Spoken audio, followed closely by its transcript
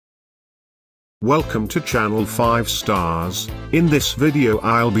Welcome to channel 5 stars. In this video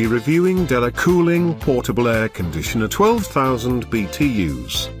I'll be reviewing DELLA Cooling Portable Air Conditioner 12,000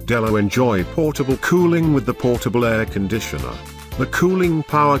 BTUs. DELLA enjoy portable cooling with the portable air conditioner. The cooling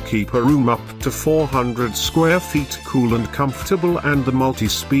power keep a room up to 400 square feet cool and comfortable, and the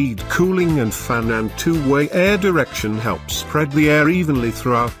multi-speed cooling and fan and two-way air direction helps spread the air evenly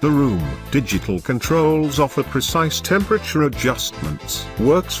throughout the room. Digital controls offer precise temperature adjustments.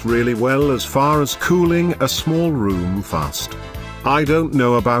 Works really well as far as cooling a small room fast. I don't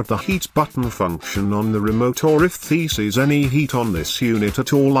know about the heat button function on the remote, or if this is any heat on this unit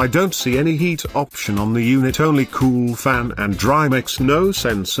at all. I don't see any heat option on the unit, only cool fan and dry. Makes no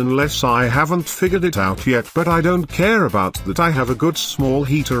sense unless I haven't figured it out yet, but I don't care about that. I have a good small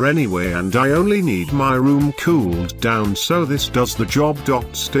heater anyway, and I only need my room cooled down, so this does the job.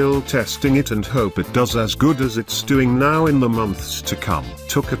 Still testing it and hope it does as good as it's doing now in the months to come.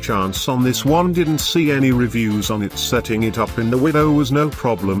 Took a chance on this one, didn't see any reviews on it. Setting it up in the window was no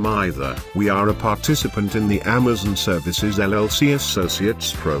problem either. We are a participant in the Amazon Services LLC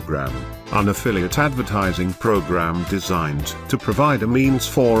Associates Program, an affiliate advertising program designed to provide a means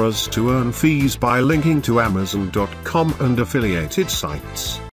for us to earn fees by linking to Amazon.com and affiliated sites.